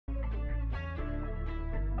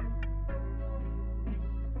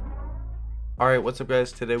Alright, what's up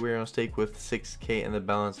guys? Today we're on stake with 6k in the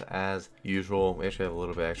balance as usual. We actually have a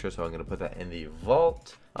little bit extra, so I'm going to put that in the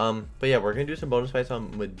vault. But yeah, we're going to do some bonus fights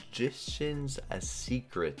on Magician's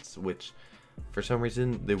Secrets, which for some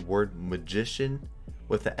reason the word magician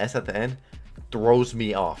with the S at the end throws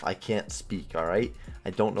me off. I can't speak, alright?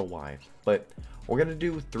 I don't know why. But we're going to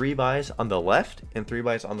do 3 buys on the left and 3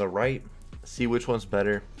 buys on the right. See which one's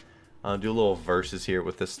better. Do a little verses here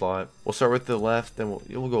with this slot. We'll start with the left, then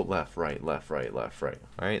we'll go left, right, left, right, left, right.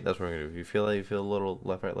 All right, that's what we're gonna do. If you feel like you feel a little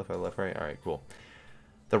left, right, left, right, left, right. All right, cool.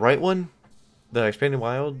 The right one, the Expanding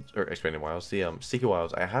Wilds, the Sticky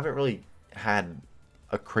Wilds. I haven't really had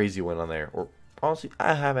a crazy win on there, or honestly,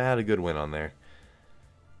 I haven't had a good win on there.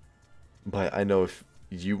 But I know if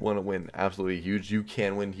you want to win absolutely huge, you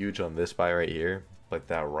can win huge on this buy right here. But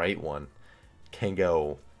that right one can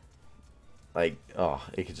go. Like, oh,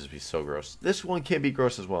 it could just be so gross. This one can be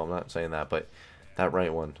gross as well. I'm not saying that, but that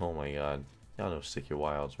right one, oh my god. Y'all know Sticky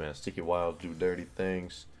Wilds, man. Sticky Wilds do dirty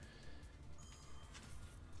things.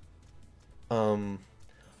 Yeah,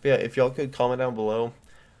 if y'all could comment down below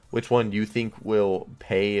which one you think will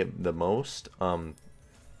pay the most.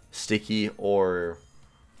 Sticky or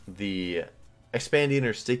the Expanding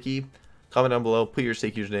or Sticky. Comment down below. Put your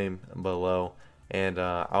stake username below. And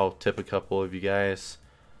I'll tip a couple of you guys.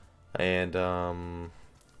 And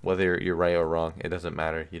whether you're right or wrong, it doesn't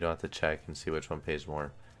matter. You don't have to check and see which one pays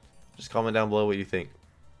more. Just comment down below what you think.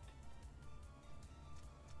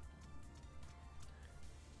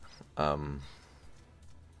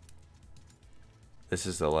 This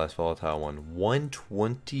is the less volatile one.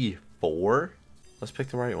 124. Let's pick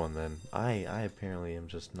the right one then. I apparently am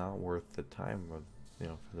just not worth the time of,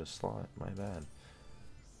 for this slot. My bad.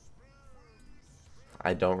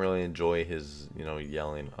 I don't really enjoy his,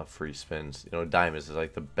 yelling of free spins. Diamonds is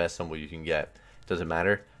like the best symbol you can get. Does it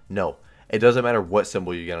matter? No. It doesn't matter what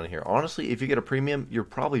symbol you get on here. Honestly, if you get a premium, you're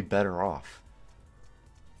probably better off.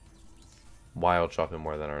 Wild chopping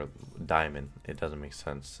more than our diamond. It doesn't make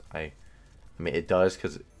sense. I mean, it does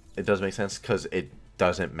because it does make sense because it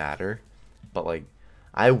doesn't matter. But like,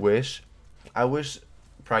 I wish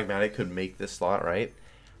Pragmatic could make this slot right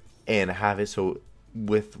and have it so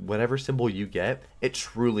with whatever symbol you get, it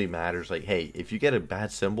truly matters. Like, hey, if you get a bad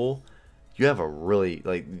symbol, you have a really,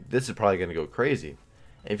 like, this is probably going to go crazy.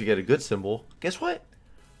 And if you get a good symbol, guess what?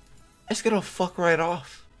 It's going to fuck right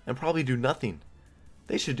off and probably do nothing.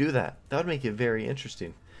 They should do that. That would make it very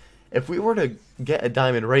interesting. If we were to get a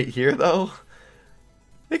diamond right here, though,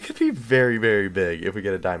 it could be very, very big if we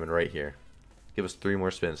get a diamond right here. Give us 3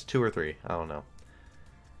 more spins. 2 or 3. I don't know.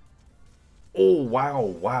 Oh, wow.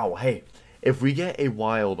 Wow. Hey. If we get a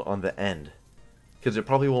wild on the end, because it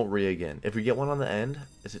probably won't re again. If we get one on the end,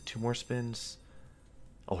 is it 2 more spins?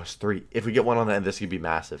 Oh, it's 3. If we get one on the end, this could be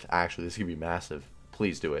massive. Actually, this could be massive.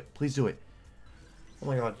 Please do it. Please do it. Oh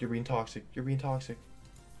my god, you're being toxic. You're being toxic.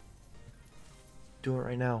 Do it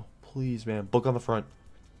right now. Please, man. Book on the front.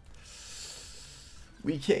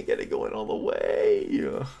 We can't get it going all the way.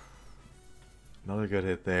 Another good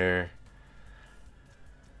hit there.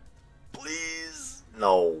 Please.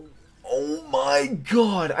 No. Oh my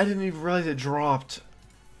god, I didn't even realize it dropped.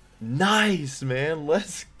 Nice, man.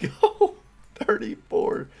 Let's go.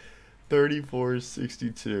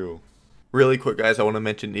 34.62. Really quick, guys, I want to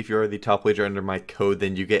mention if you're the top wager under my code,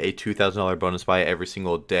 then you get a $2,000 bonus buy every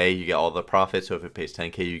single day. You get all the profits, so if it pays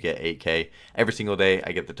 10k, you get 8k. Every single day,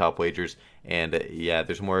 I get the top wagers. And yeah,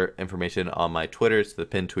 there's more information on my Twitter. It's the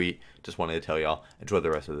pinned tweet. Just wanted to tell y'all. Enjoy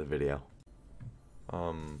the rest of the video.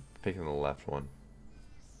 Picking the left one.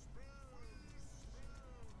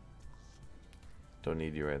 Don't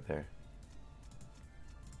need you right there.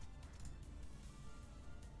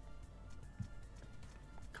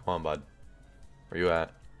 Come on, bud. Where you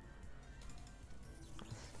at?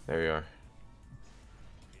 There you are.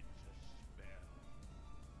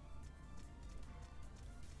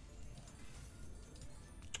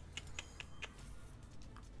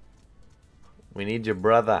 We need your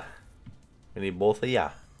brother. We need both of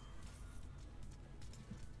ya.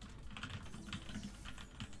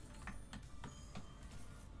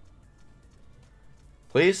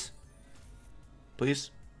 Please?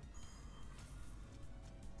 Please?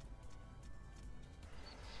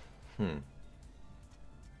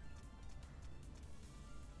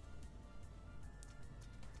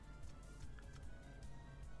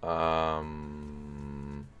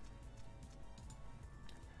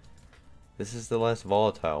 This is the less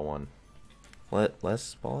volatile one.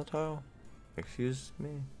 Less volatile? Excuse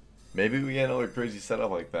me? Maybe we get another crazy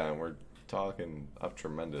setup like that and we're talking up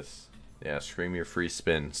tremendous. Yeah, scream your free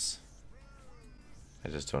spins. I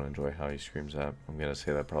just don't enjoy how he screams that. I'm gonna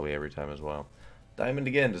say that probably every time as well. Diamond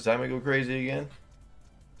again. Does Diamond go crazy again?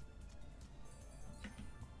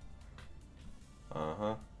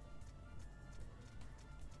 Uh-huh.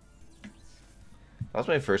 That was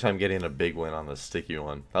my first time getting a big win on the sticky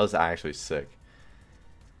one. That was actually sick.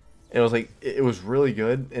 And it was like, it was really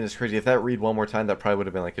good, and it's crazy. If that read one more time, that probably would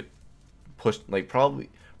have been like a push, like probably,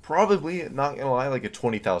 not gonna lie, like a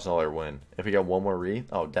 $20,000 win. If we got one more read,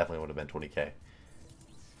 oh, definitely would have been 20K.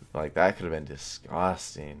 Like, that could have been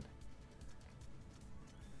disgusting.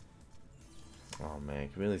 Oh, man,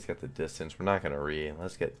 can we at least get the distance? We're not gonna read.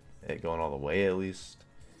 Let's get it going all the way at least.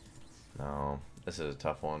 No, this is a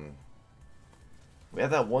tough one. We had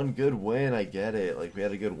that one good win, I get it. Like, we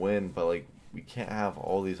had a good win, but, like, we can't have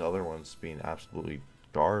all these other ones being absolutely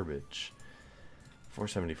garbage.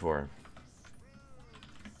 474.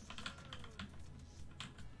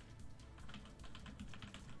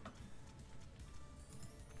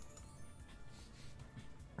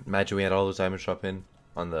 Imagine we had all those diamonds drop in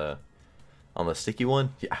on the sticky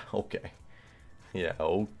one. Yeah, okay. Yeah,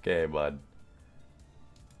 okay, bud.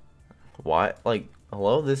 Why? Like,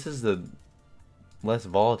 hello? This is the less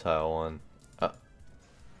volatile one.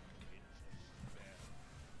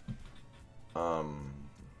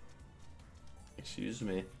 Excuse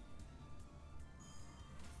me.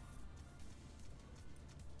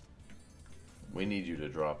 We need you to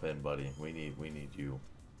drop in, buddy. We need you.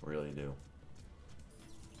 We really do.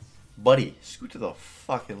 Buddy, scoot to the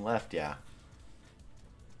fucking left, yeah.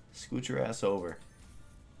 Scoot your ass over.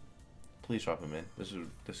 Please drop him in. This,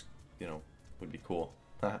 you know, would be cool.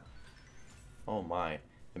 Oh my.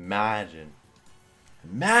 Imagine.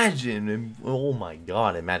 Oh my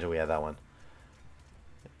god, imagine we had that one.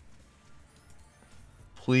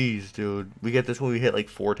 Please, dude. We get this when we hit like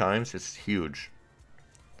 4 times. It's huge.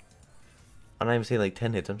 I'm not even saying like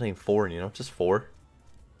 10 hits. I'm saying 4, you know? Just 4.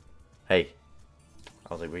 Hey.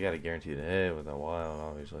 I was like, we got to guarantee the hit with a wild,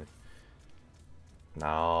 obviously.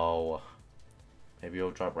 No. Maybe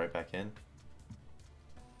it'll drop right back in.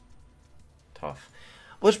 Tough.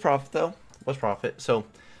 What's profit, though? What's profit? So,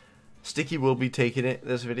 Sticky will be taking it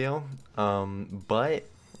this video. But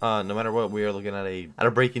no matter what, we are looking at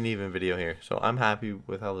a breaking even video here. So I'm happy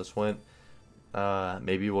with how this went.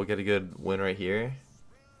 Maybe we'll get a good win right here,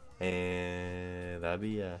 and that'd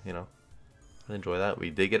be you know, I'd enjoy that. We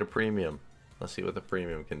did get a premium. Let's see what the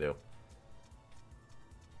premium can do.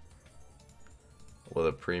 Will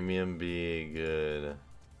the premium be good?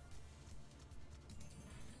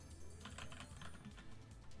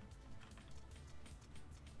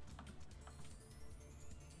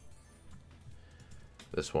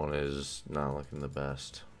 This one is not looking the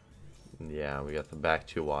best. Yeah, we got the back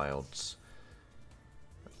 2 wilds.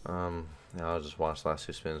 Now I'll just watch the last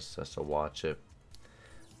 2 spins just to watch it.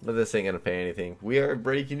 But this ain't gonna pay anything. We are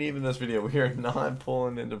breaking even this video. We are not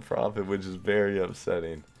pulling into profit, which is very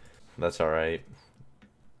upsetting. That's alright.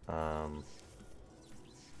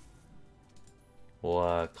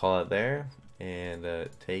 We'll call it there and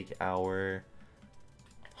take our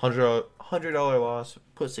 $100 loss,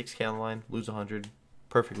 put 6K on the line, lose 100.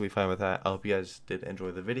 Perfectly fine with that. I hope you guys did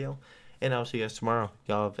enjoy the video, and I'll see you guys tomorrow.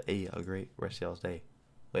 Y'all have a great rest of y'all's day.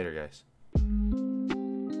 Later, guys.